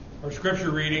Our scripture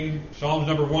reading, Psalms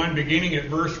number 1, beginning at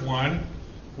verse 1,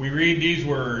 we read these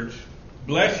words,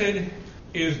 "Blessed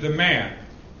is the man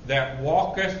that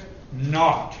walketh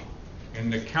not in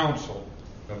the counsel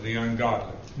of the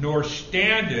ungodly, nor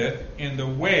standeth in the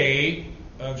way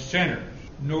of sinners,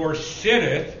 nor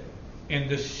sitteth in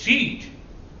the seat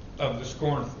of the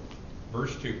scornful."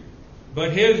 Verse 2.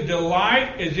 "But his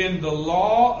delight is in the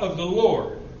law of the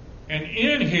Lord, and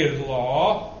in his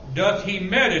law doth he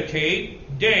meditate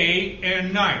day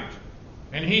and night.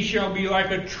 And he shall be like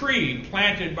a tree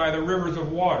planted by the rivers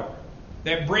of water,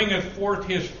 that bringeth forth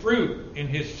his fruit in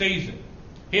his season.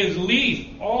 His leaf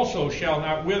also shall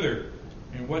not wither,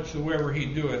 and whatsoever he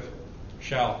doeth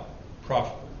shall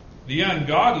prosper. The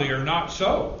ungodly are not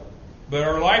so, but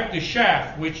are like the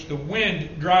chaff which the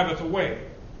wind driveth away.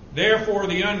 Therefore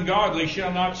the ungodly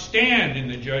shall not stand in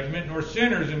the judgment, nor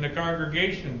sinners in the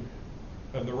congregation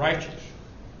of the righteous.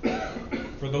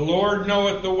 For the Lord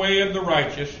knoweth the way of the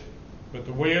righteous, but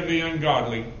the way of the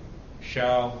ungodly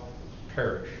shall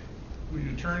perish." Would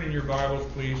you turn in your Bibles,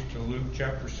 please, to Luke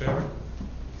chapter 7?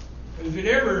 Have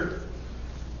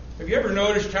you ever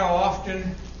noticed how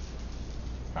often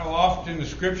the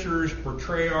Scriptures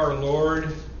portray our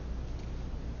Lord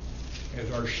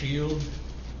as our shield,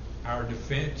 our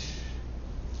defense?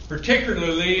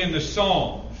 Particularly in the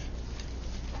Psalms,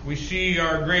 we see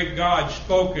our great God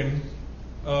spoken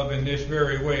of in this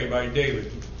very way by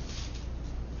David.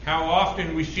 How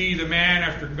often we see the man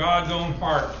after God's own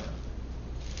heart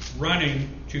running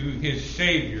to his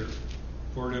Savior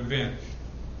for defense,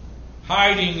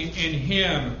 hiding in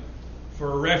Him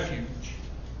for refuge,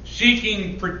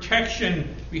 seeking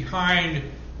protection behind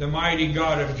the mighty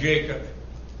God of Jacob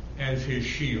as his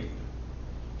shield.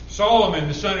 Solomon,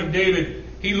 the son of David,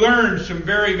 he learned some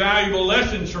very valuable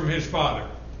lessons from his father.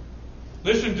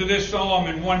 Listen to this psalm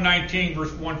in 119,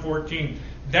 verse 114.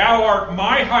 "Thou art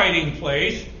my hiding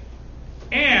place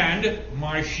and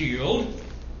my shield.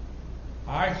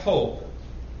 I hope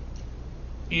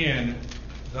in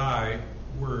thy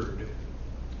word."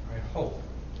 I hope.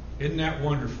 Isn't that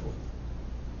wonderful?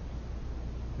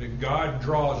 That God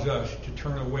draws us to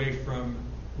turn away from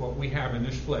what we have in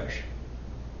this flesh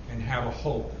and have a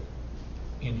hope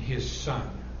in His Son.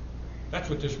 That's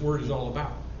what this word is all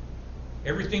about.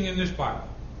 Everything in this Bible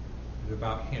is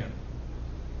about Him.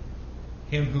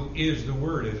 Him who is the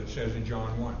Word, as it says in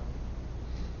John 1.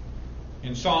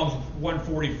 In Psalms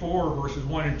 144, verses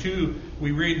 1 and 2,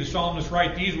 we read the psalmist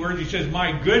write these words. He says,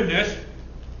 "My goodness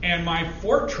and my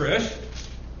fortress,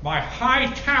 my high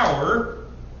tower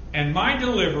and my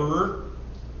deliverer,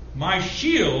 my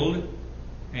shield,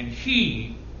 and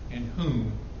He in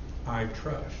whom I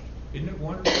trust." Isn't it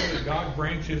wonderful that God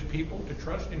brings His people to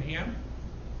trust in Him?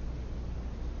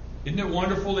 Isn't it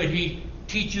wonderful that He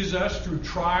teaches us through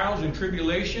trials and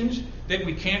tribulations that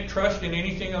we can't trust in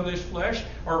anything of this flesh?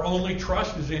 Our only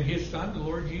trust is in His Son, the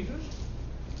Lord Jesus.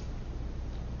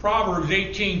 Proverbs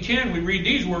 18:10, we read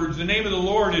these words, "The name of the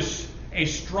Lord is a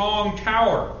strong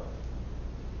tower.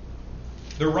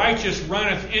 The righteous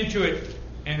runneth into it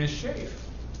and is safe."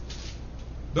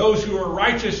 Those who are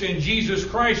righteous in Jesus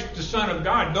Christ, the Son of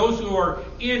God, those who are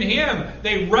in Him,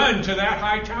 they run to that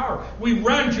high tower. We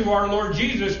run to our Lord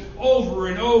Jesus over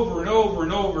and over and over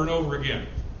and over and over again.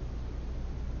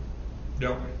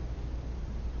 Don't we?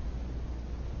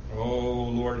 Oh,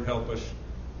 Lord, help us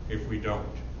if we don't.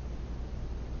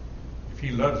 If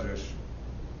He loves us,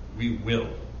 we will.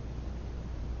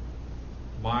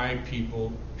 "My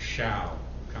people shall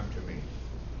come to me.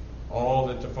 All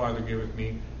that the Father giveth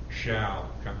me shall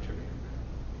come to me."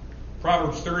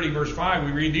 Proverbs 30, verse 5,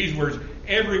 we read these words,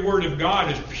 "Every word of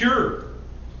God is pure.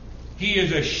 He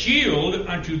is a shield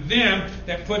unto them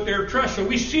that put their trust." So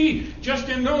we see just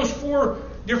in those 4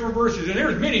 different verses, and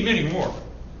there's many, many more,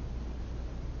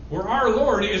 where our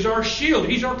Lord is our shield.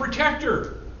 He's our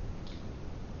protector.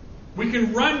 We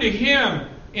can run to Him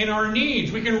in our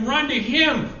needs. We can run to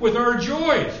Him with our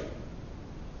joys.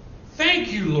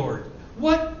 Thank you, Lord.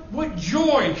 What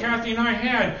joy Kathy and I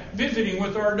had visiting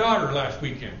with our daughter last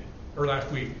week.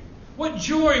 What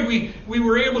joy we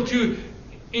were able to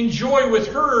enjoy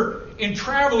with her in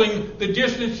traveling the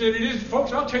distance that it is.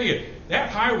 Folks, I'll tell you,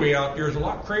 that highway out there is a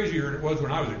lot crazier than it was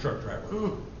when I was a truck driver.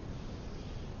 Ooh,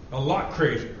 a lot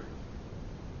crazier.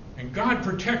 And God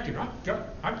protected.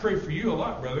 I pray for you a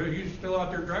lot, brother. You're still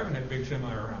out there driving that big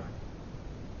semi around.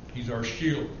 He's our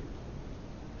shield.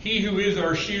 He who is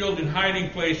our shield and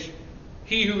hiding place,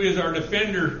 He who is our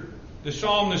defender. The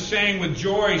psalmist sang with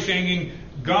joy, singing,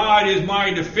 "God is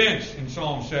my defense," in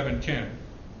Psalm 7:10.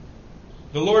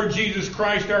 The Lord Jesus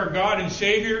Christ, our God and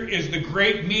Savior, is the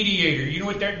great mediator. You know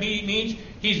what that means?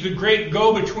 He's the great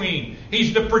go-between.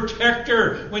 He's the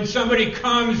protector. When somebody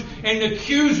comes and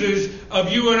accuses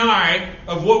of you and I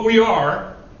of what we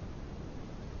are,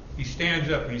 he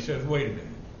stands up and he says, wait a minute.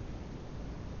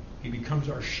 He becomes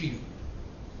our shield,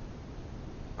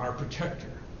 our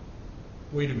protector.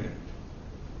 Wait a minute.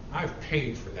 I've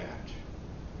paid for that.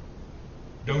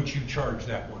 Don't you charge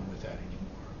that one with that anymore.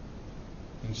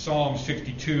 In Psalm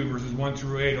 62, verses 1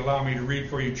 through 8, allow me to read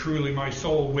for you. Truly my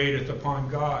soul waiteth upon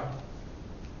God.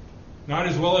 Not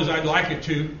as well as I'd like it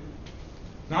to.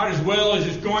 Not as well as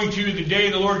it's going to the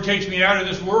day the Lord takes me out of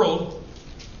this world.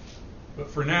 But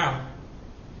for now,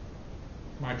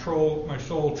 my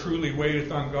soul truly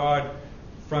waiteth on God.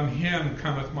 From him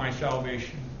cometh my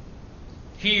salvation.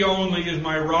 He only is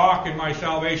my rock and my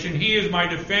salvation. He is my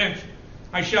defense.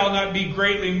 I shall not be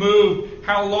greatly moved.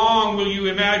 How long will you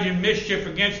imagine mischief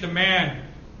against a man?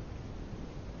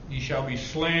 Ye shall be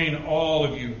slain, all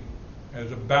of you.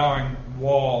 As a bowing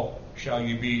wall shall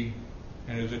you be,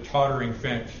 and as a tottering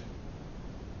fence.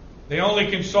 They only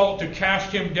consult to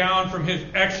cast him down from his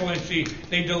excellency.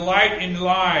 They delight in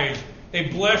lies. They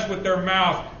bless with their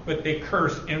mouth, but they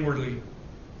curse inwardly.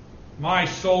 My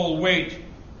soul, wait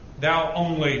thou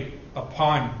only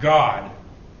upon God,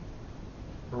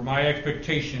 for my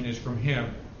expectation is from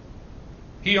him.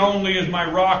 He only is my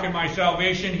rock and my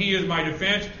salvation. He is my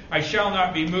defense. I shall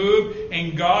not be moved.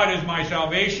 And God is my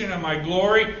salvation and my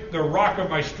glory, the rock of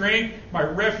my strength. My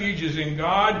refuge is in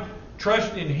God.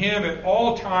 Trust in him at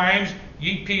all times,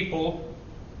 ye people.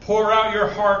 Pour out your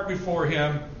heart before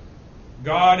him.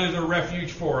 God is a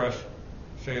refuge for us.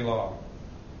 Selah.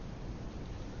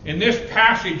 In this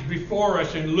passage before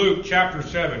us in Luke chapter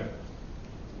 7,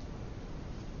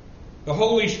 the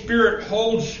Holy Spirit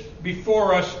holds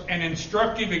before us an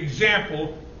instructive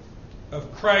example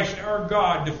of Christ our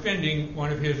God defending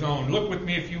one of his own. Look with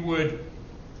me, if you would,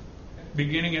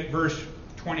 beginning at verse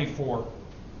 24.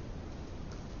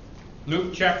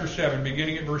 Luke chapter 7,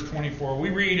 beginning at verse 24. We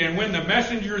read, and when the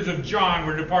messengers of John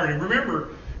were departed, remember,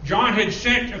 John had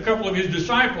sent a couple of his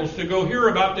disciples to go hear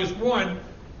about this one.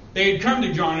 They had come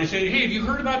to John and said, hey, have you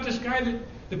heard about this guy that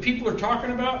the people are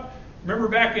talking about? Remember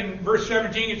back in verse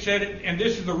 17 it said, and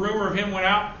this is the rumor of him went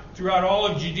out throughout all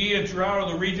of Judea and throughout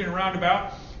all the region around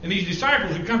about. And these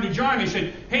disciples had come to John and they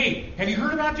said, hey, have you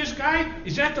heard about this guy?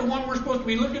 Is that the one we're supposed to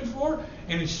be looking for?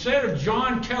 And instead of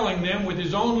John telling them with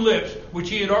his own lips, which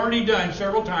he had already done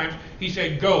several times, he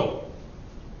said, go.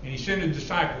 And he sent his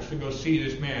disciples to go see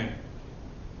this man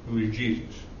who is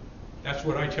Jesus. That's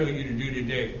what I tell you to do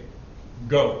today.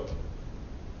 Go.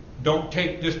 Don't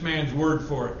take this man's word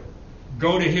for it.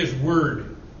 Go to his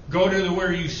word. Go to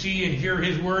where you see and hear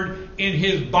his word in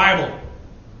his Bible.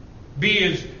 Be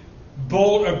as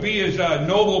bold, or be as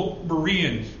noble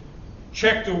Bereans.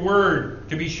 Check the word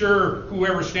to be sure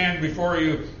whoever stands before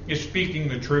you is speaking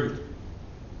the truth.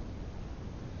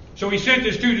 So he sent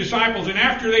his two disciples, and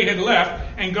after they had left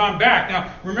and gone back,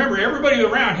 now remember, everybody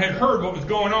around had heard what was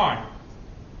going on.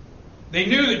 They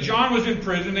knew that John was in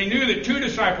prison. They knew that two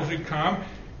disciples had come.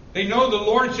 They know the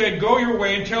Lord said, go your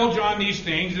way and tell John these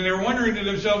things. And they were wondering to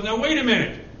themselves, now wait a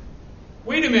minute.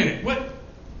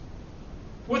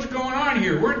 What's going on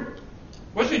here?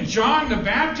 Wasn't John the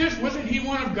Baptist? Wasn't he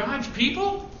one of God's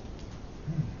people?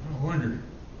 I wonder.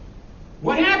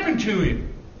 What happened to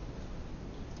him?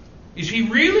 Is he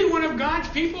really one of God's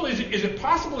people? Is it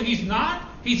possible he's not?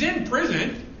 He's in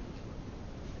prison.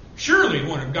 Surely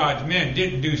one of God's men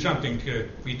didn't do something to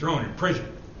be thrown in prison.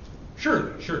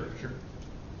 Surely.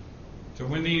 So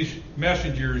when these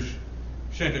messengers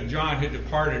sent of John had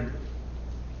departed,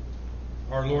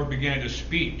 our Lord began to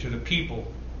speak to the people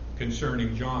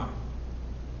concerning John.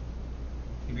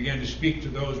 He began to speak to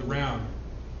those around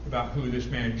about who this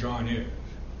man John is.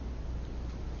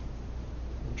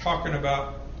 We're talking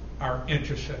about our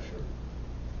intercessor,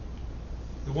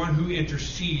 the one who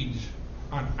intercedes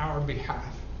on our behalf.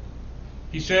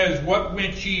 He says, what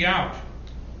went ye out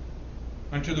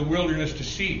unto the wilderness to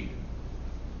see?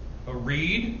 A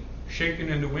reed shaken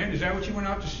in the wind? Is that what you went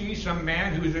out to see? Some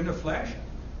man who is in the flesh?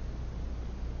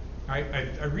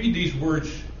 I read these words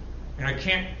and I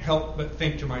can't help but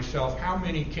think to myself, how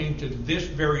many came to this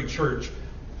very church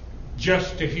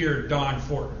just to hear Don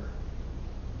Fortner?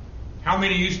 How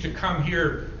many used to come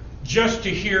here just to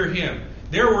hear him?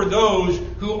 There were those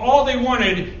who all they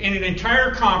wanted in an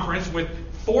entire conference with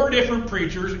 4 different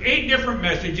preachers, 8 different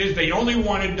messages, they only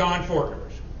wanted Don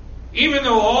Fortner's. Even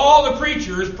though all the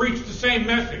preachers preached the same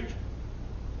message.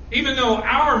 Even though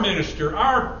our minister,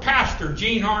 our pastor,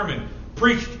 Gene Harmon,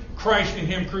 preached Christ and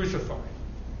him crucified.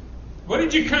 What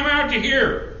did you come out to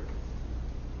hear?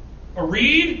 A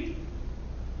reed?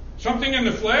 Something in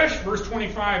the flesh, verse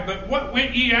 25, but what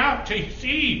went ye out to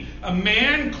see? A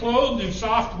man clothed in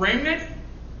soft raiment?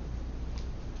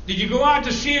 Did you go out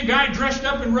to see a guy dressed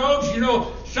up in robes? You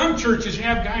know, some churches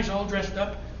have guys all dressed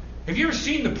up. Have you ever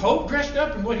seen the Pope dressed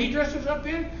up and what he dresses up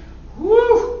in?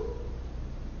 Woo!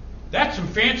 That's some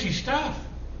fancy stuff.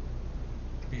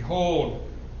 Behold,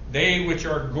 they which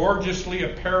are gorgeously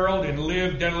apparelled and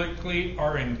live delicately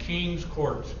are in kings'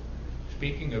 courts.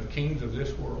 Speaking of kings of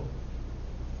this world.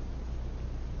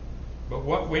 But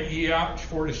what went ye out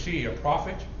for to see? A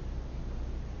prophet?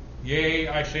 Yea,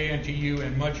 I say unto you,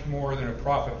 and much more than a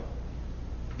prophet.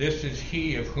 This is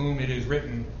he of whom it is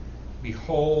written,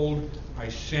 Behold, I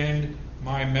send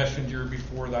my messenger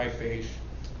before thy face,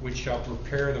 which shall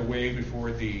prepare the way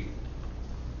before thee.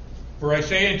 For I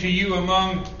say unto you,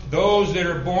 among those that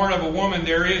are born of a woman,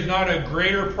 there is not a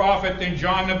greater prophet than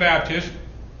John the Baptist,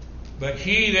 but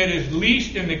he that is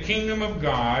least in the kingdom of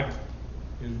God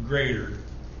is greater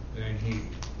than he.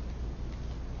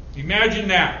 Imagine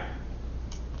that.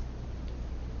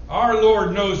 Our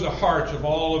Lord knows the hearts of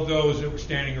all of those that were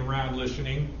standing around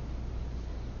listening.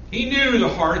 He knew the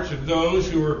hearts of those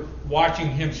who were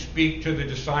watching him speak to the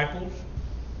disciples.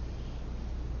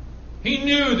 He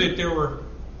knew that there were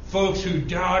folks who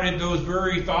doubted those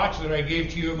very thoughts that I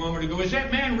gave to you a moment ago. Is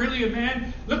that man really a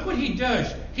man? Look what he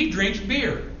does. He drinks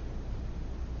beer.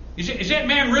 Is that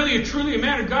man really truly a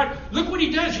man of God? Look what he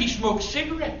does. He smokes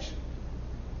cigarettes.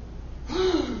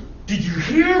 Did you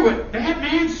hear what that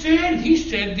man said? He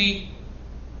said the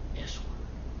S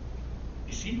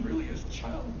word. Is he really a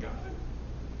child of God?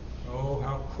 Oh,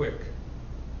 how quick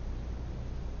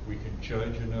we can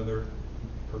judge another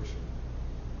person.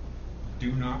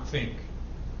 Do not think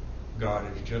God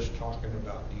is just talking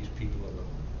about these people alone.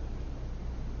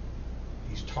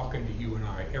 He's talking to you and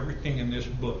I. Everything in this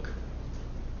book,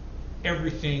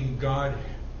 everything God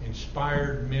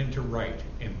inspired men to write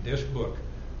in this book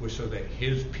was so that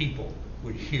his people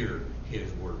would hear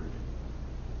his word.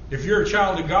 If you're a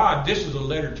child of God, this is a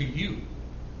letter to you.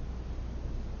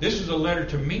 This is a letter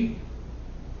to me.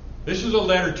 This is a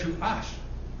letter to us.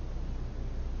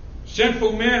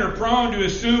 Sinful men are prone to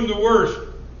assume the worst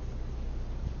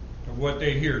of what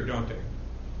they hear, don't they?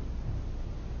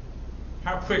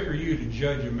 How quick are you to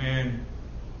judge a man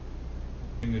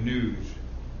in the news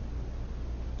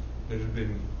that has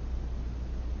been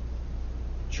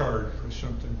charged with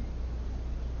something?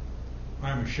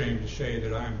 I'm ashamed to say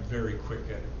that I'm very quick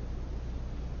at it.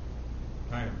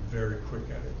 I am very quick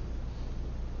at it.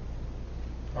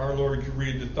 Our Lord could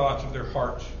read the thoughts of their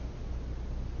hearts,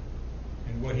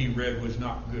 and what he read was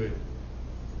not good.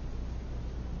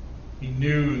 He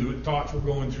knew what thoughts were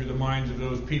going through the minds of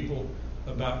those people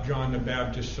about John the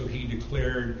Baptist, so he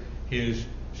declared his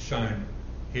son,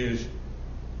 his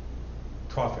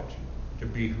prophet, to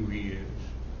be who he is.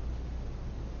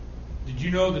 Did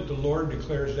you know that the Lord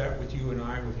declares that with you and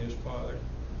I, with his Father?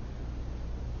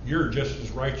 You're just as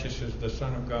righteous as the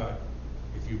Son of God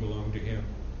if you belong to him.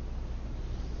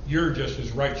 You're just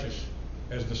as righteous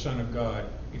as the Son of God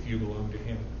if you belong to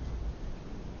him.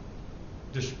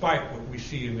 Despite what we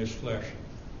see in this flesh.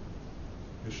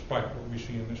 Despite what we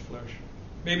see in this flesh.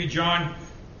 Maybe the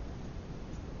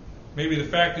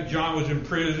fact that John was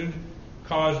imprisoned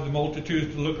caused the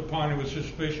multitudes to look upon him with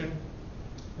suspicion.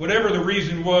 Whatever the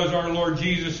reason was, our Lord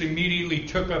Jesus immediately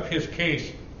took up his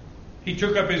case. He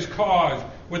took up his cause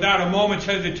without a moment's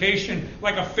hesitation.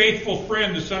 Like a faithful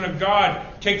friend, the Son of God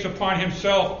takes upon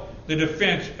himself the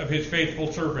defense of his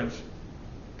faithful servants.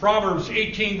 Proverbs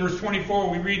 18 verse 24,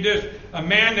 we read this: a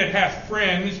man that hath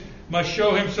friends must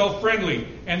show himself friendly,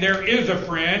 and there is a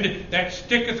friend that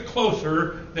sticketh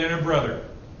closer than a brother.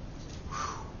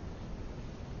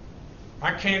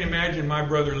 I can't imagine my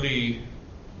brother Lee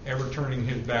ever turning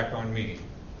his back on me.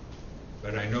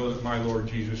 But I know that my Lord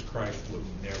Jesus Christ would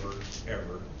never,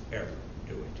 ever, ever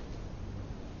do it.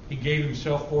 He gave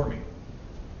himself for me.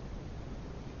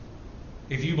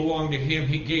 If you belong to him,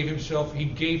 he gave himself, he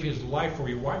gave his life for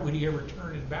you. Why would he ever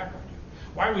turn his back on you?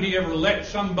 Why would he ever let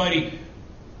somebody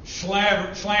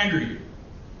slander you?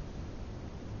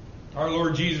 Our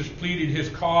Lord Jesus pleaded his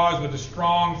cause with a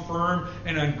strong, firm,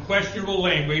 and unquestionable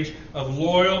language of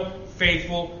loyal,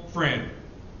 faithful friend.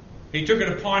 He took it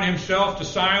upon himself to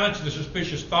silence the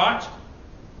suspicious thoughts,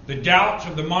 the doubts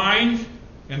of the minds,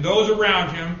 and those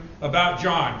around him about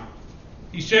John.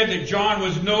 He said that John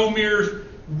was no mere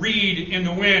reed in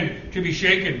the wind to be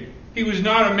shaken. He was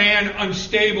not a man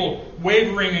unstable,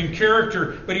 wavering in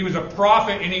character, but he was a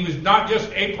prophet, and he was not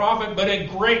just a prophet, but a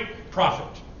great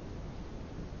prophet.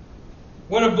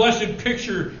 What a blessed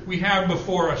picture we have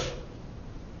before us.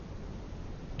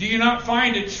 Do you not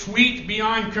find it sweet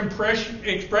beyond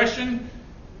expression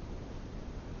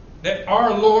that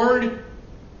our Lord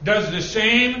does the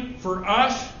same for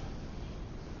us?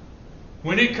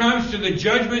 When it comes to the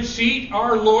judgment seat,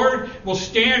 our Lord will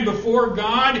stand before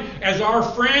God as our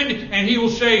friend, and He will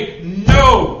say,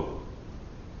 no,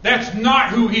 that's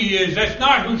not who He is. That's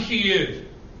not who she is.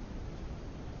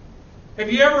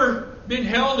 Have you ever been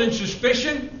held in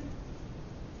suspicion?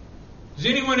 Has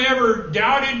anyone ever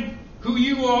doubted who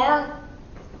you are?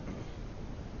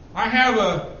 I have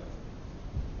a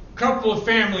couple of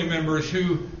family members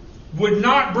who would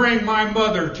not bring my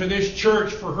mother to this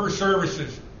church for her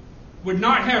services. Would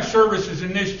not have services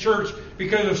in this church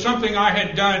because of something I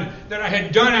had done that I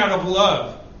had done out of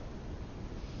love.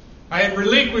 I had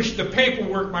relinquished the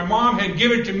paperwork my mom had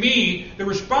given to me, the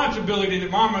responsibility that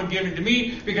mom had given to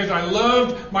me, because I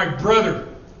loved my brother.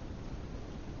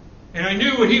 And I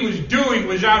knew what he was doing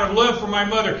was out of love for my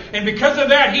mother. And because of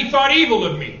that, he thought evil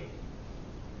of me.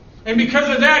 And because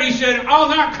of that, he said, I'll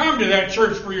not come to that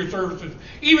church for your services.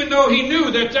 Even though he knew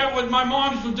that that was my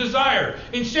mom's desire.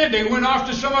 Instead, they went off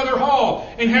to some other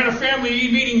hall and had a family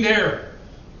meeting there.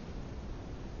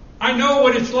 I know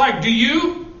what it's like. Do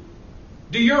you?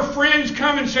 Do your friends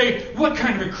come and say, what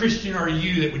kind of a Christian are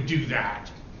you that would do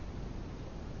that?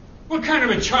 What kind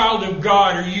of a child of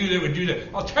God are you that would do that?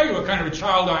 I'll tell you what kind of a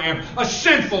child I am. A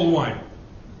sinful one.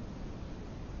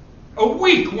 A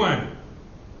weak one.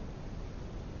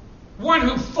 One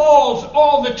who falls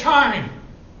all the time.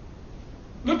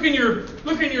 Look in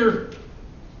your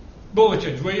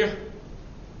bulletins, will you?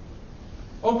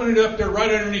 Open it up there right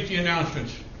underneath the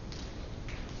announcements.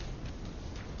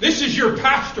 This is your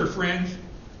pastor, friends.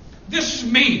 This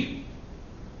is me.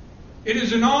 It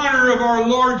is an honor of our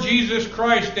Lord Jesus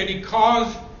Christ that His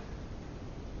cause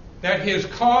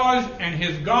and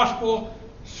His gospel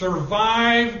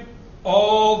survive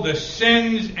all the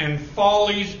sins and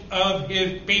follies of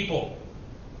His people.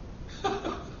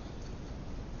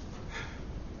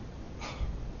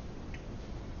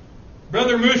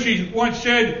 Brother Mushi once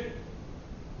said,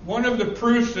 one of the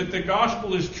proofs that the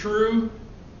gospel is true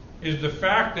is the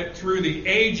fact that through the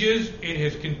ages it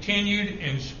has continued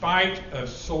in spite of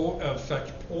such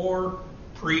poor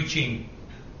preaching.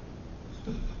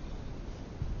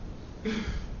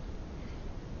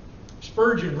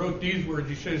 Spurgeon wrote these words.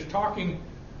 He says,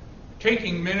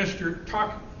 taking ministers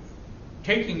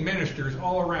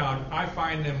all around, I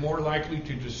find them more likely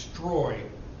to destroy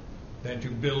than to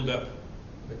build up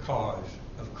the cause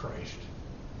of Christ.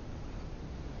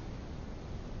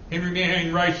 Henry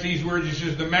Manning writes these words. He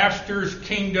says, the Master's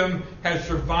kingdom has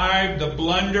survived the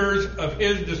blunders of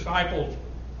His disciples.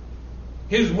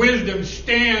 His wisdom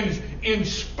stands in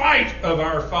spite of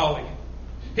our folly.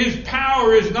 His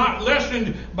power is not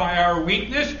lessened by our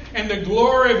weakness, and the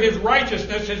glory of His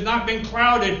righteousness has not been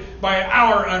clouded by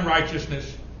our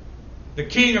unrighteousness. The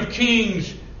King of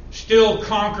Kings still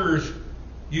conquers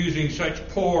using such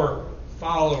poor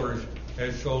followers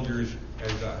as soldiers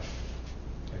as us.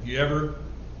 Have you ever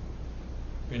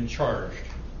been charged?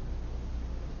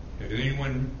 Has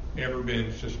anyone ever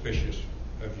been suspicious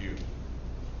of you?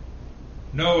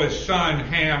 Noah's son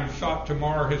Ham sought to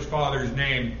mar his father's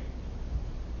name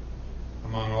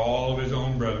among all of his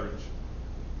own brethren.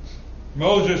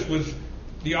 Moses was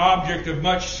the object of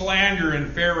much slander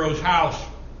in Pharaoh's house.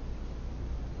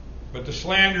 But the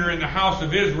slander in the house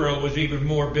of Israel was even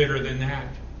more bitter than that.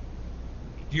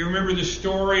 Do you remember the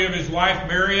story of his wife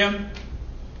Miriam?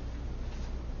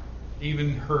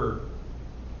 Even her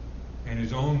and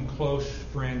his own close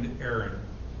friend Aaron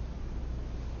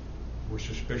were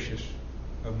suspicious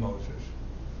of Moses.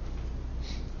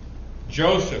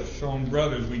 Joseph's own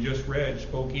brothers, we just read,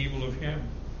 spoke evil of him.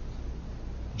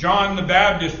 John the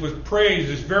Baptist was praised,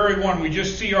 this very one we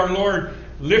just see our Lord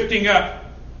lifting up,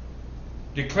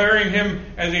 declaring him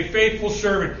as a faithful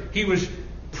servant. He was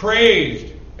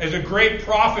praised as a great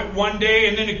prophet one day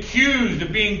and then accused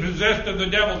of being possessed of the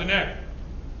devil the next.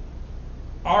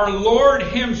 Our Lord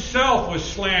Himself was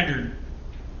slandered,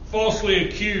 falsely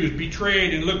accused,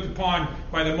 betrayed, and looked upon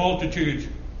by the multitudes,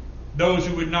 those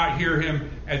who would not hear Him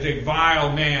as a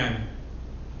vile man,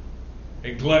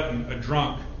 a glutton, a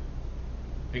drunk,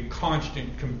 a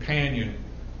constant companion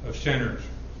of sinners.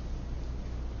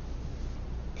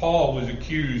 Paul was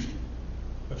accused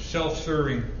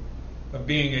of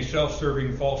being a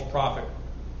self-serving false prophet,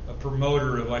 a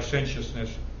promoter of licentiousness,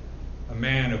 a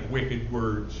man of wicked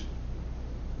words.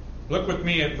 Look with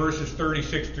me at verses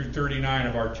 36 through 39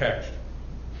 of our text.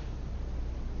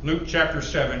 Luke chapter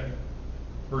 7,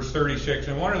 verse 36.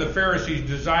 And one of the Pharisees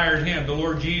desired him, the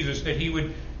Lord Jesus, that he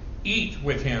would eat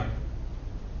with him.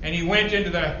 And he went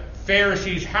into the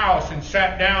Pharisee's house and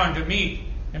sat down to meat.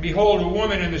 And behold, a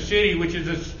woman in the city, which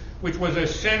was a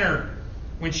sinner,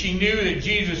 when she knew that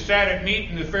Jesus sat at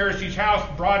meat in the Pharisee's house,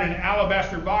 brought an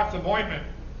alabaster box of ointment,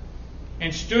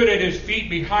 and stood at his feet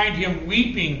behind him,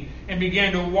 weeping, and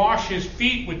began to wash his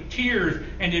feet with tears,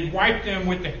 and did wipe them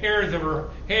with the hairs of her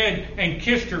head, and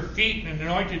kissed her feet, and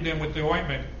anointed them with the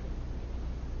ointment.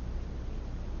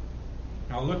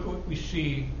 Now look what we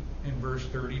see in verse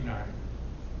 39.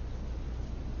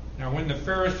 Now when the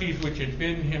Pharisees which had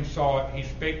bidden him saw it, he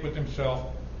spake with himself,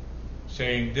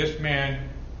 saying, This man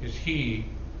is he,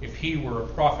 if he were a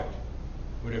prophet,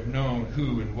 would have known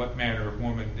who and what manner of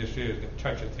woman this is that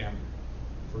toucheth him,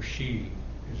 for she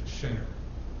is a sinner.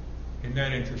 Isn't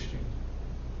that interesting?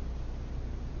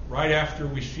 Right after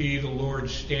we see the Lord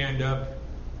stand up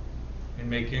and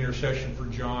make intercession for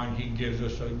John, he gives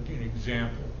us an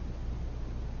example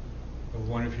of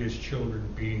one of his children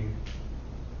being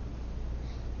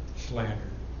slandered.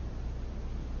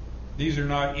 These are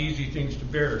not easy things to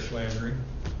bear, slandering.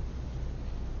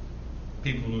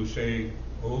 People who say,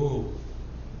 oh,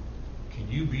 can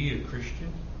you be a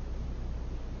Christian?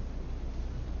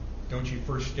 Don't you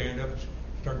first stand up and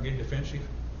start getting defensive?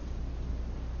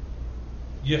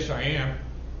 Yes, I am.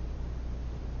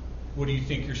 What do you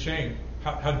think you're saying?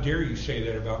 How dare you say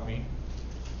that about me?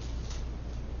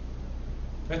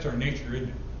 That's our nature, isn't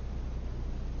it?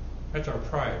 That's our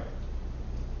pride.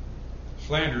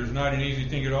 Slander is not an easy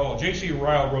thing at all. J.C.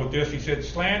 Ryle wrote this. He said,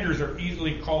 slanders are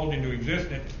easily called into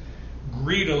existence,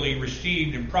 greedily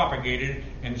received and propagated,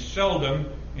 and seldom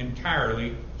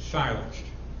entirely silenced.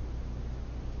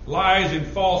 Lies and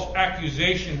false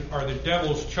accusation are the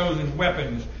devil's chosen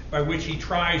weapons by which he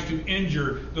tries to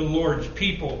injure the Lord's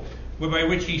people, by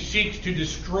which he seeks to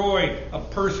destroy a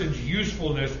person's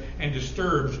usefulness and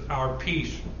disturbs our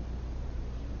peace.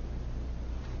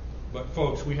 But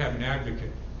folks, we have an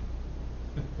advocate.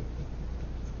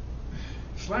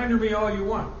 Slander me all you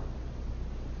want.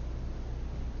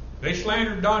 They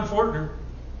slandered Don Fortner.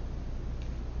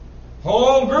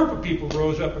 Whole group of people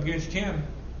rose up against him.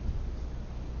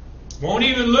 Won't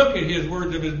even look at his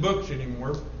words of his books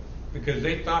anymore because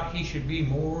they thought he should be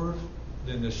more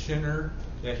than the sinner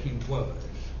that he was.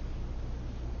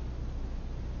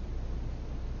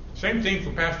 Same thing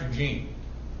for Pastor Gene.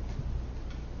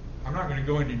 I'm not going to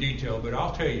go into detail, but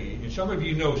I'll tell you, and some of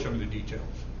you know some of the details.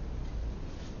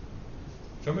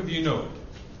 Some of you know it.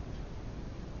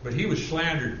 But he was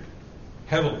slandered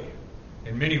heavily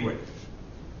in many ways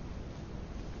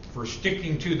for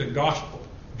sticking to the gospel,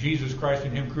 Jesus Christ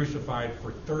and Him crucified,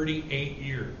 for 38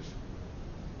 years.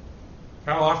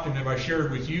 How often have I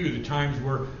shared with you the times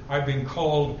where I've been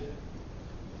called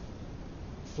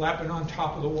flapping on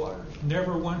top of the waters,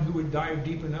 never one who would dive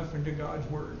deep enough into God's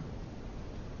Word?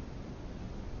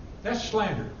 That's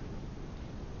slander.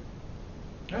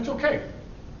 That's okay.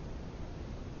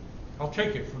 I'll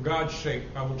take it. For God's sake,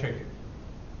 I will take it.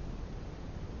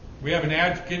 We have an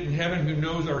advocate in heaven who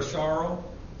knows our sorrow,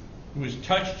 who is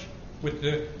touched with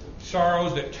the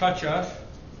sorrows that touch us.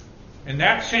 And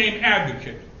that same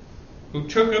advocate who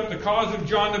took up the cause of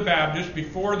John the Baptist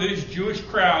before this Jewish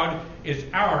crowd is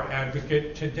our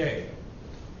advocate today.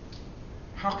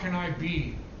 How can I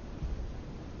be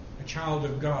a child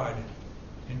of God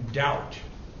and doubt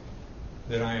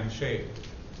that I am saved?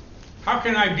 How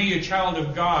can I be a child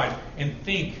of God and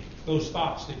think those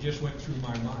thoughts that just went through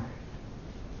my mind?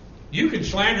 You can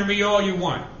slander me all you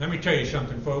want. Let me tell you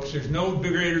something, folks. There's no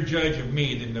greater judge of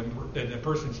me than the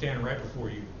person standing right before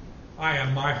you. I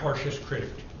am my harshest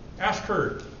critic. Ask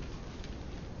her.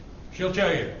 She'll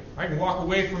tell you. I can walk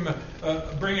away from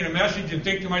bringing a message and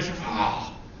think to myself,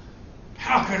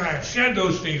 how could I have said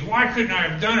those things? Why couldn't I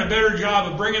have done a better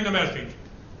job of bringing the message?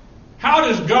 How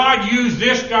does God use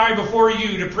this guy before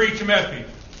you to preach a message?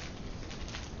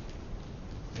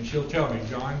 And she'll tell me,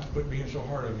 John, quit being so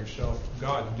hard on yourself.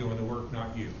 God's doing the work,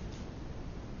 not you.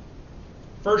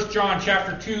 1 John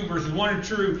chapter 2, verses 1 and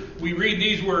 2, we read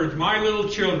these words, My little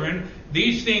children,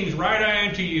 these things write I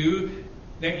unto you,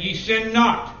 that ye sin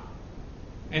not.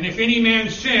 And if any man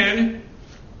sin,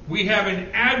 we have an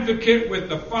advocate with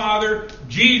the Father,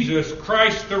 Jesus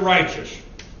Christ the righteous.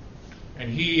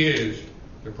 And He is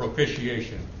the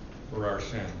propitiation for our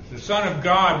sins. The Son of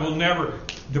God will never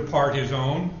depart His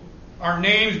own. Our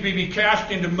names may be cast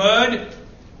into mud.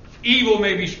 Evil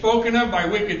may be spoken of by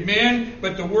wicked men,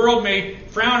 but the world may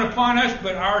frown upon us,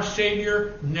 but our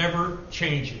Savior never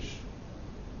changes.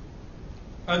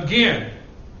 Again,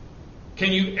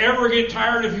 can you ever get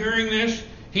tired of hearing this?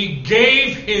 He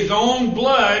gave His own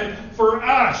blood for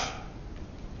us.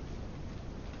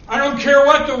 I don't care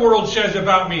what the world says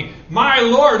about me. My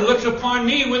Lord looks upon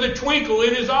me with a twinkle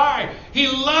in His eye. He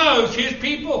loves His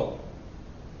people.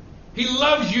 He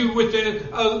loves you with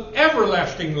an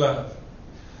everlasting love.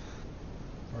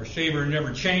 Our Savior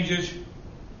never changes.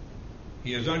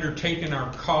 He has undertaken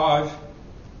our cause.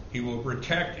 He will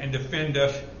protect and defend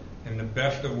us in the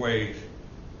best of ways.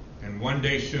 And one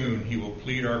day soon, He will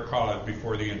plead our cause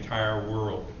before the entire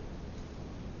world.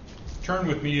 Turn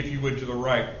with me, if you would, to the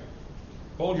right.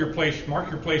 Hold your place, mark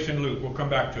your place in Luke. We'll come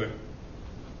back to it.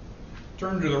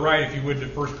 Turn to the right, if you would, to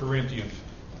 1 Corinthians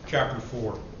chapter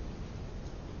 4.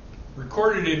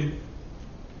 Recorded in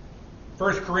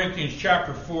 1 Corinthians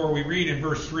chapter 4, we read in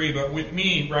verse 3, "But with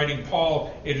me," writing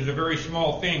Paul, "it is a very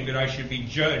small thing that I should be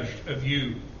judged of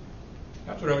you."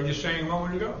 That's what I was just saying a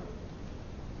moment ago.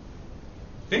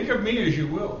 Think of me as you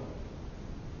will.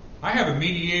 I have a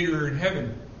mediator in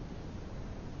heaven.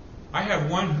 I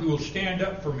have one who will stand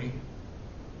up for me.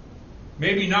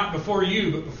 Maybe not before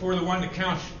you, but before the one that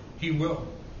counts, He will.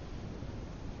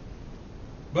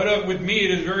 "But with me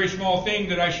it is a very small thing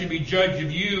that I should be judged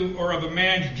of you, or of a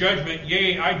man's judgment.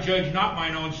 Yea, I judge not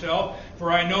mine own self,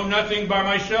 for I know nothing by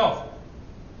myself.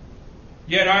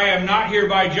 Yet I am not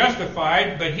hereby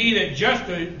justified, but He that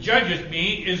judgeth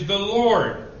me is the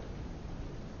Lord.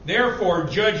 Therefore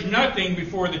judge nothing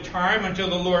before the time until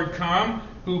the Lord come,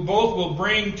 who both will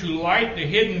bring to light the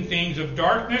hidden things of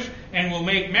darkness, and will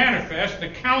make manifest the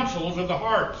counsels of the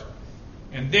hearts.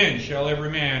 And then shall every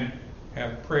man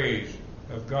have praise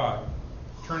of God."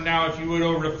 Turn now, if you would,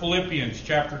 over to Philippians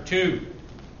chapter 2.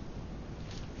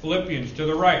 Philippians to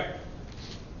the right.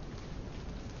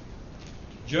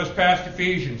 Just past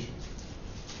Ephesians.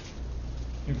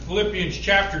 In Philippians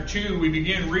chapter 2, we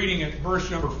begin reading at verse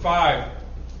number 5.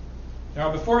 Now,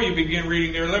 before you begin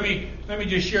reading there, let me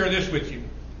just share this with you.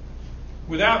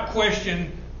 Without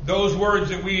question, those words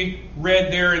that we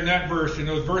read there in that verse, in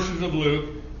those verses of Luke,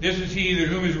 "This is He that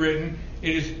whom is written,"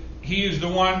 He is the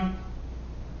one,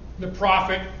 the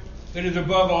prophet, that is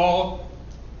above all.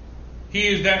 He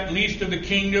is that least of the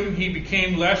kingdom. He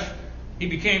became less.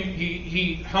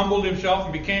 He humbled Himself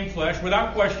and became flesh.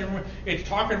 Without question, it's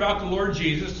talking about the Lord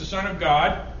Jesus, the Son of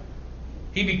God.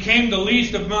 He became the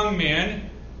least among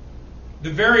men, the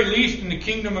very least in the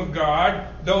kingdom of God,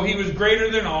 though He was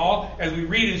greater than all, as we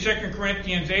read in 2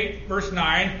 Corinthians 8, verse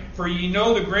 9, "For ye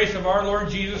know the grace of our Lord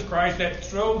Jesus Christ, that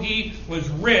though He was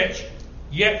rich,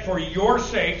 yet for your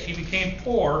sakes He became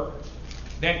poor,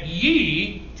 that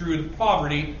ye, through the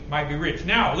poverty, might be rich."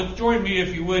 Now, let's join me,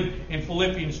 if you would, in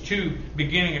Philippians 2,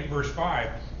 beginning at verse 5.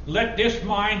 "Let this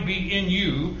mind be in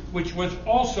you, which was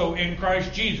also in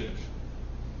Christ Jesus,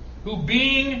 who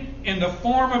being in the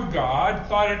form of God,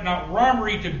 thought it not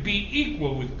robbery to be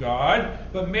equal with God,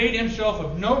 but made Himself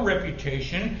of no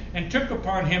reputation, and took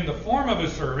upon Him the form of a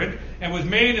servant, and was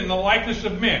made in the likeness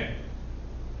of men.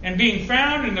 And being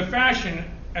found in the fashion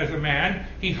as a man,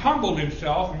 He humbled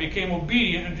Himself, and became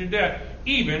obedient unto death,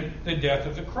 even the death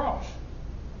of the cross.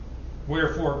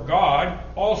 Wherefore God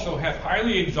also hath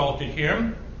highly exalted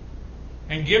Him,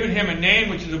 and given Him a name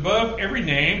which is above every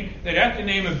name, that at the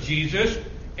name of Jesus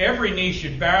every knee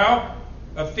should bow,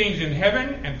 of things in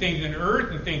heaven, and things in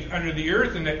earth, and things under the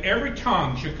earth, and that every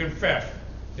tongue should confess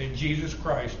that Jesus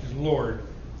Christ is Lord,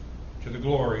 to the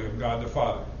glory of God the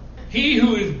Father. He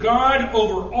who is God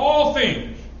over all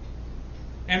things,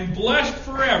 and blessed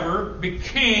forever,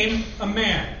 became a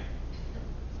man.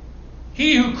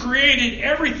 He who created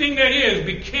everything that is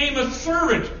became a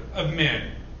servant of men.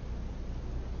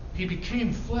 He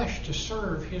became flesh to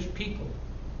serve His people,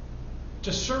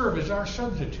 to serve as our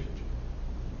substitute,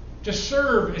 to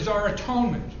serve as our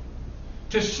atonement,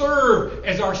 to serve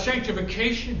as our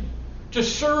sanctification, to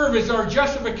serve as our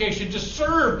justification, to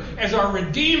serve as our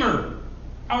Redeemer,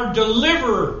 our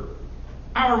Deliverer,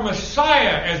 our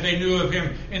Messiah, as they knew of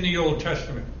Him in the Old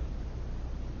Testament.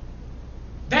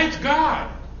 That's God.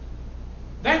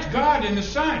 That's God in the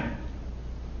Son.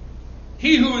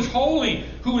 He who is holy,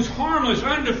 who is harmless,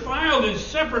 undefiled, and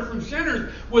separate from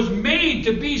sinners, was made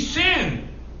to be sin,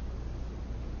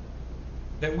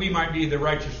 that we might be the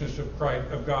righteousness of Christ,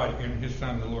 of God in His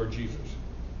Son, the Lord Jesus.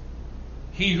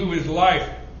 He who is life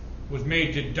was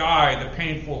made to die the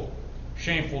painful,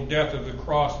 shameful death of the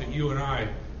cross, that you and I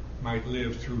might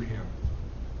live through Him.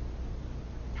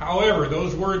 However,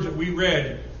 those words that we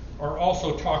read are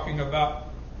also talking about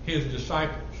His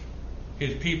disciples,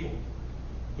 His people.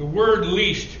 The word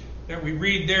least that we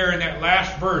read there in that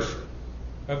last verse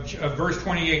of verse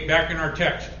 28, back in our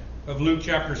text of Luke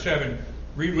chapter 7,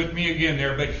 read with me again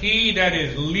there. "But he that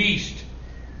is least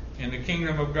in the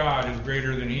kingdom of God is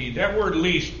greater than he." That word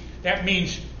least, that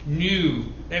means new,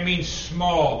 that means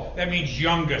small, that means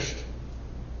youngest.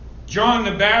 John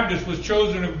the Baptist was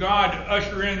chosen of God to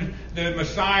usher in the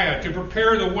Messiah, to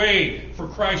prepare the way for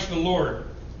Christ the Lord.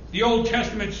 The Old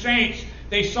Testament saints,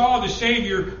 they saw the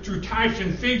Savior through types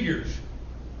and figures.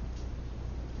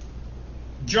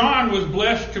 John was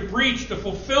blessed to preach the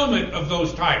fulfillment of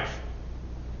those types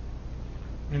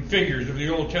and figures of the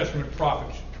Old Testament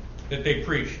prophets that they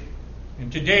preached.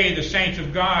 And today the saints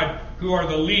of God, who are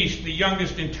the least, the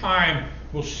youngest in time,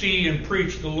 will see and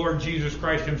preach the Lord Jesus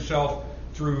Christ himself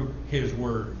through his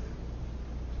word.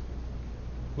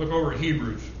 Look over at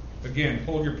Hebrews. Again,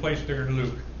 hold your place there in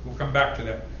Luke. We'll come back to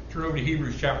that. Turn over to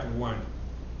Hebrews chapter 1.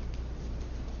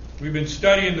 We've been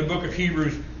studying the book of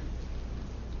Hebrews,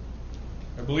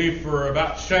 I believe, for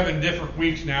about 7 different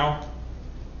weeks now.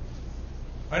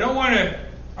 I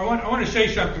want to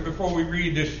say something before we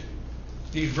read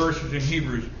these verses in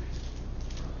Hebrews.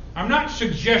 I'm not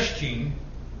suggesting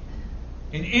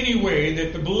in any way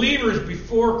that the believers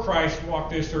before Christ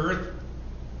walked this earth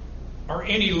are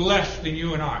any less than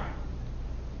you and I.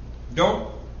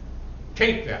 Don't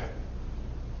take that.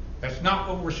 That's not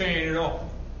what we're saying at all.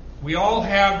 We all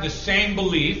have the same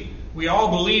belief. We all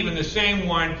believe in the same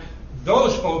one.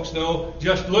 Those folks, though,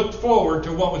 just looked forward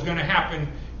to what was going to happen.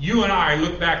 You and I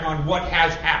look back on what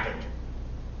has happened.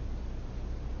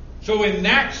 So in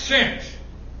that sense,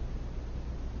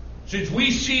 since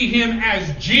we see him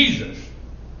as Jesus,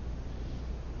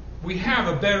 we have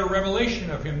a better revelation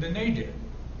of him than they did.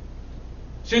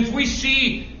 Since we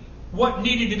see what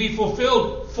needed to be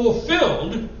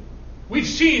fulfilled, we've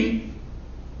seen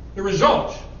the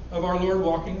results of our Lord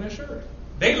walking this earth.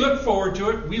 They looked forward to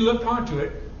it. We looked onto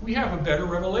it. We have a better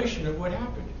revelation of what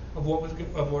happened, of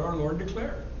what our Lord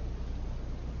declared.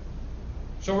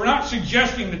 So we're not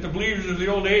suggesting that the believers of the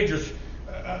old age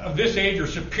of this age are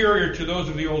superior to those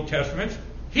of the Old Testament.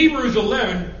 Hebrews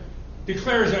 11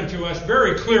 declares unto us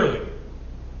very clearly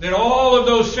that all of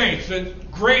those saints,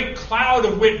 that great cloud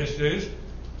of witnesses,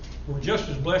 were just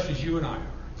as blessed as you and I are,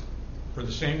 for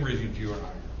the same reasons you and I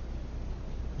are.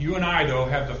 You and I, though,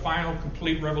 have the final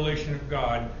complete revelation of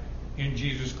God in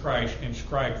Jesus Christ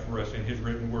inscribed for us in his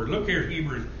written word. Look here,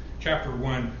 Hebrews chapter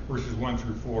 1, verses 1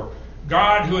 through 4.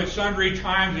 God, who at sundry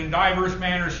times in diverse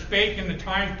manners spake in the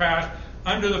times past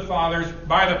unto the fathers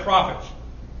by the prophets,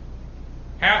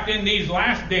 hath in these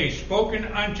last days spoken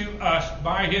unto us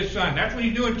by his Son. That's what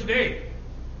he's doing today.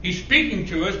 He's speaking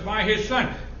to us by his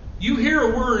Son. You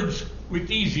hear words with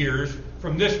these ears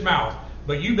from this mouth,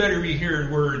 but you better be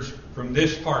hearing words from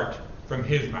this heart, from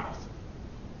his mouth.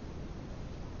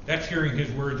 That's hearing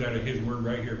his words out of his word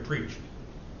right here preached.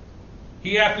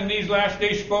 He hath in these last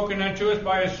days spoken unto us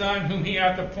by his Son, whom he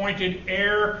hath appointed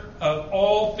heir of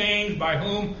all things, by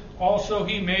whom also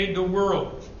he made the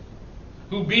worlds,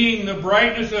 who being the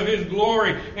brightness of his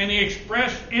glory and the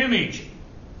express image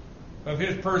of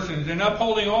his persons, and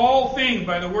upholding all things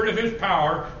by the word of his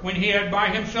power, when he had by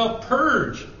himself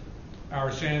purged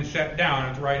our sins, sat down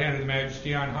at the right hand of the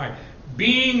Majesty on high,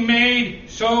 being made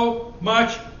so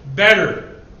much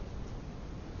better.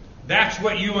 That's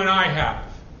what you and I have.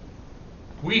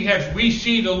 We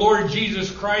see the Lord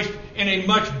Jesus Christ in a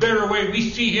much better way.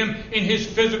 We see him in his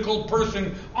physical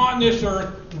person on this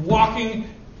earth, walking,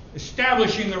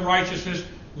 establishing the righteousness,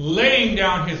 laying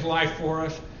down his life for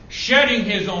us, shedding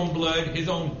his own blood, his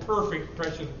own perfect,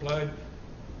 precious blood,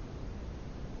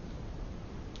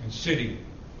 and sitting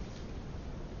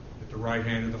at the right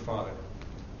hand of the Father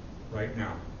right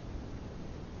now.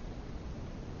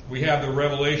 We have the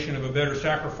revelation of a better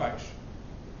sacrifice.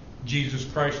 Jesus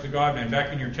Christ, the God-man.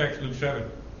 Back in your text, Luke 7.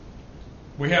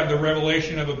 We have the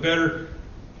revelation of a better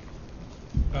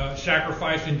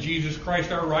sacrifice in Jesus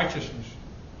Christ, our righteousness.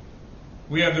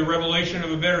 We have the revelation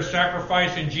of a better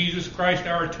sacrifice in Jesus Christ,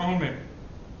 our atonement.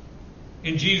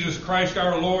 In Jesus Christ,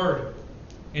 our Lord.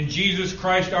 In Jesus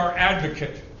Christ, our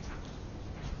advocate.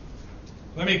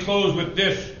 Let me close with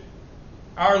this.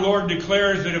 Our Lord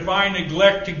declares that if I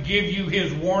neglect to give you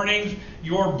his warnings,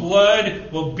 your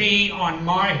blood will be on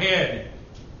my head.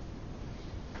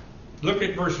 Look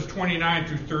at verses 29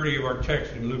 through 30 of our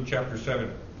text in Luke chapter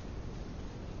 7.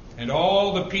 And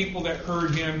all the people that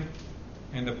heard him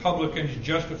and the publicans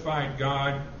justified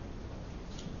God,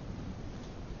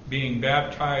 being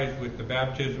baptized with the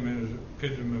baptism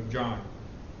of John.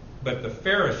 But the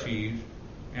Pharisees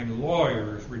and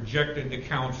lawyers rejected the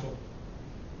counsel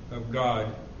of God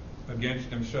against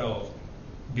themselves,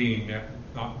 being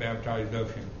not baptized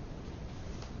of him.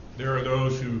 There are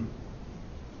those who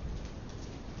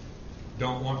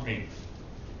don't want me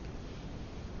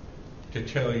to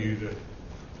tell you the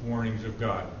warnings of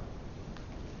God.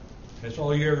 That's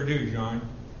all you ever do, John.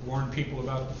 Warn people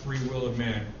about the free will of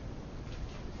man.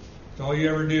 That's all you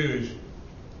ever do is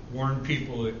warn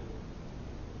people that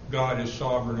God is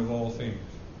sovereign of all things.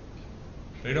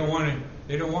 They don't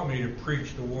want me to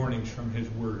preach the warnings from his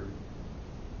word.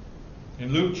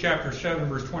 In Luke chapter 7,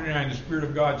 verse 29, the Spirit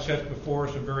of God sets before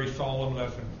us a very solemn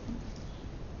lesson.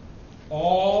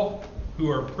 all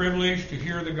who are privileged to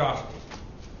hear the gospel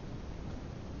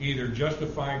either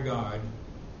justify God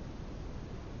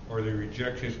or they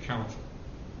reject his counsel.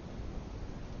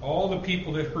 All the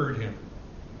people that heard him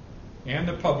and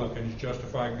the publicans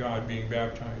justified God being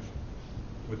baptized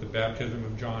with the baptism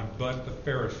of John, but the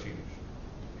Pharisees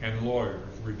and lawyers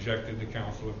rejected the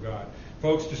counsel of God.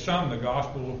 Folks, to some, the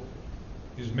gospel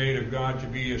is made of God to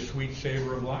be a sweet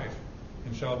savor of life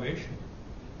and salvation.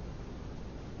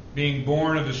 Being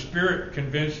born of the Spirit,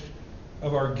 convinced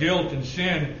of our guilt and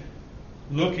sin,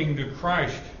 looking to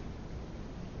Christ.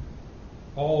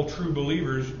 All true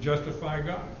believers justify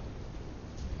God.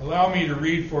 Allow me to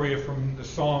read for you from the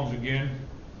Psalms again.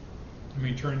 Let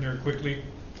me turn there quickly.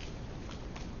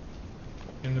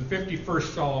 In the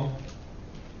 51st Psalm,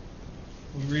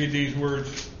 we read these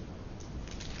words: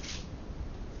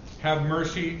 Have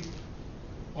mercy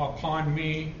upon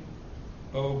me,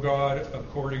 O God,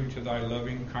 according to thy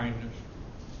loving kindness.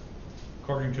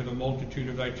 According to the multitude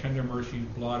of thy tender mercies,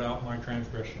 blot out my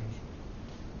transgressions.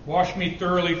 Wash me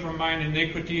thoroughly from mine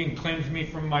iniquity and cleanse me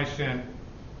from my sin.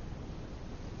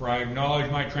 For I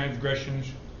acknowledge my transgressions,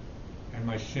 and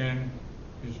my sin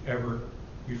is ever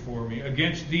before me.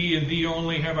 Against thee and thee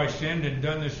only have I sinned and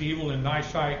done this evil in thy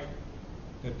sight,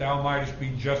 that thou mightest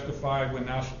be justified when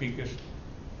thou speakest,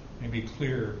 and be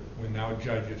clear when thou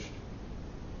judgest.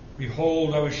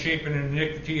 Behold, I was shapen in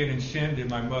iniquity, and in sin did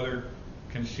my mother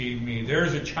conceive me.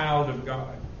 There's a child of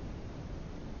God.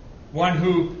 One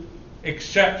who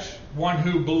accepts, one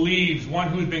who believes, one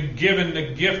who's been given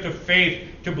the gift of faith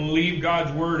to believe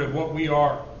God's word of what we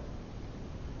are.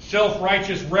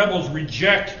 Self-righteous rebels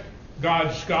reject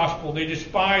God's gospel. They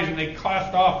despise and they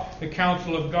cast off the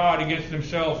counsel of God against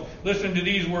themselves. Listen to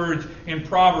these words in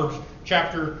Proverbs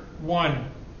chapter 1.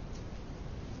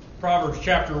 Proverbs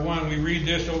chapter 1, we read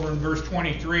this over in verse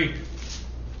 23.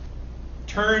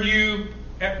 Turn you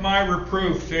at my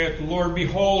reproof, saith the Lord.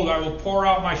 Behold, I will pour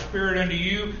out my spirit unto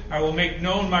you. I will make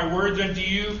known my words unto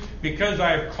you, because I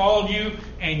have called you,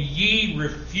 and ye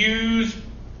refuse.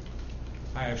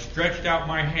 I have stretched out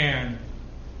my hand,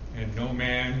 and no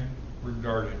man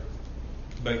regarded.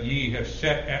 But ye have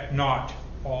set at naught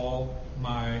all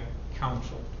my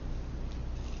counsel,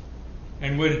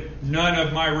 and would none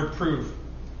of my reproof.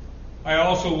 I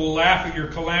also will laugh at your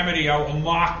calamity. I will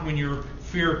mock when your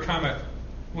fear cometh.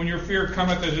 When your fear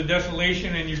cometh as a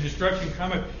desolation, and your destruction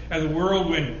cometh as a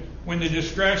whirlwind, when the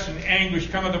distress and anguish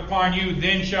cometh upon you,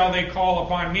 then shall they call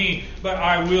upon me, but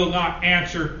I will not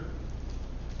answer.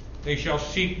 They shall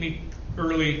seek me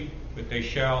early, but they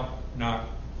shall not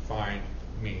find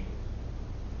me.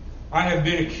 I have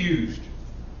been accused.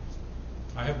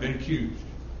 I have been accused.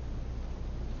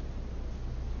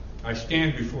 I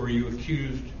stand before you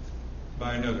accused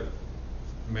by another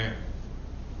man.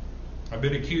 I've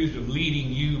been accused of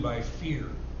leading you by fear.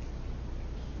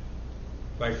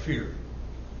 By fear.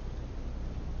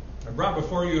 I brought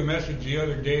before you a message the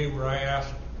other day where I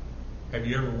asked, have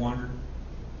you ever wondered?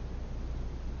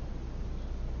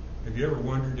 Have you ever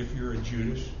wondered if you're a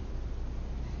Judas?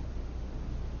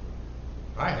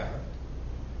 I have.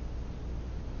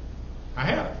 I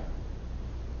have.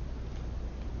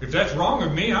 If that's wrong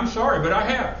of me, I'm sorry, but I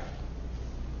have.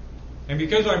 And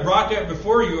because I brought that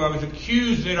before you, I was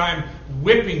accused that I'm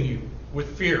whipping you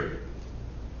with fear.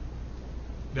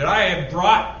 That I have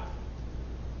brought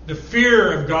the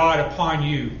fear of God upon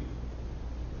you.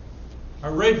 I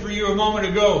read for you a moment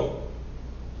ago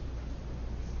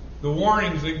the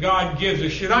warnings that God gives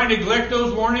us. Should I neglect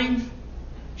those warnings?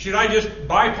 Should I just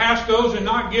bypass those and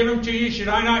not give them to you? Should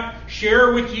I not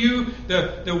share with you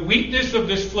the weakness of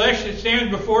this flesh that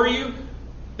stands before you?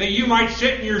 That you might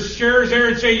sit in your chairs there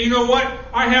and say, you know what?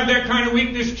 I have that kind of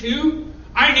weakness too.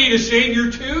 I need a Savior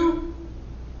too.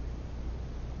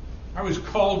 I was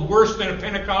called worse than a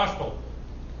Pentecostal.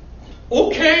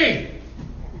 Okay.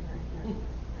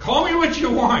 Call me what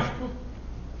you want.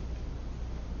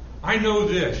 I know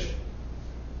this.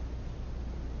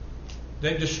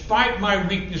 That despite my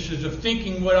weaknesses of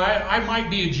thinking what I might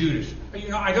be a Judas.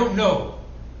 I don't know.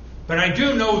 But I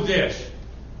do know this.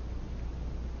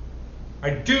 I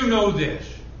do know this.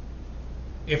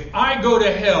 If I go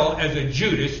to hell as a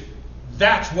Judas,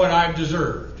 that's what I've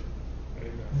deserved.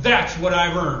 That's what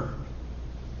I've earned.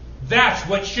 That's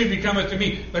what should be coming to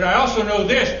me. But I also know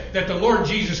this, that the Lord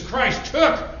Jesus Christ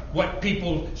took what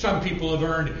some people have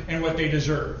earned and what they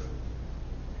deserve.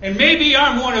 And maybe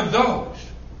I'm one of those.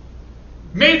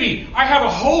 Maybe I have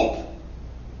a hope.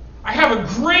 I have a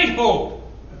great hope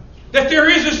that there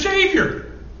is a Savior.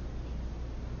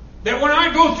 That when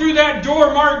I go through that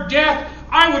door marked death,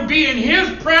 I would be in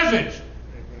His presence.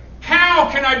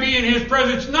 How can I be in His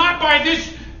presence? Not by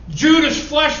this Judas'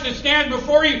 flesh that stands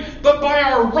before you, but by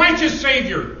our righteous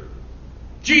Savior,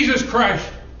 Jesus Christ.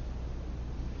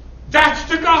 That's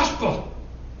the gospel.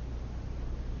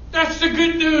 That's the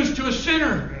good news to a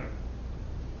sinner.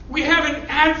 We have an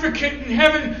advocate in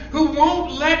heaven who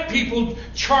won't let people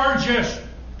charge us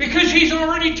because He's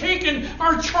already taken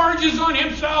our charges on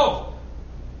Himself.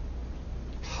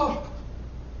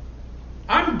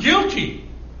 I'm guilty.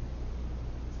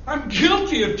 I'm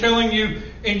guilty of telling you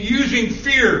and using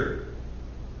fear.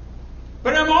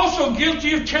 But I'm also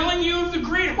guilty of telling you of the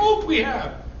great hope we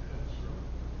have.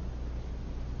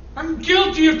 I'm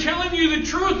guilty of telling you the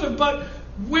truth, but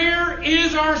where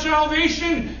is our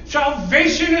salvation?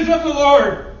 Salvation is of the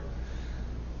Lord.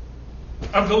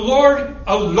 Of the Lord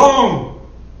alone.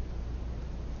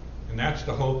 And that's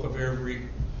the hope of every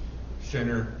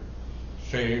sinner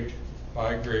saved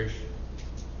by grace.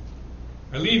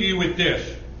 I leave you with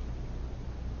this.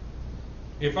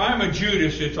 If I'm a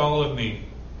Judas, it's all of me.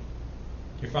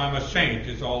 If I'm a saint,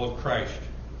 it's all of Christ,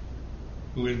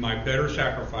 who is my better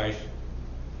sacrifice,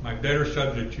 my better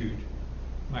substitute,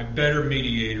 my better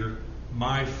mediator,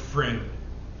 my friend,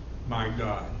 my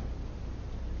God.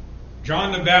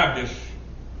 John the Baptist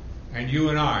and you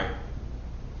and I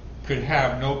could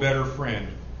have no better friend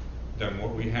than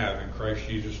what we have in Christ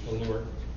Jesus the Lord.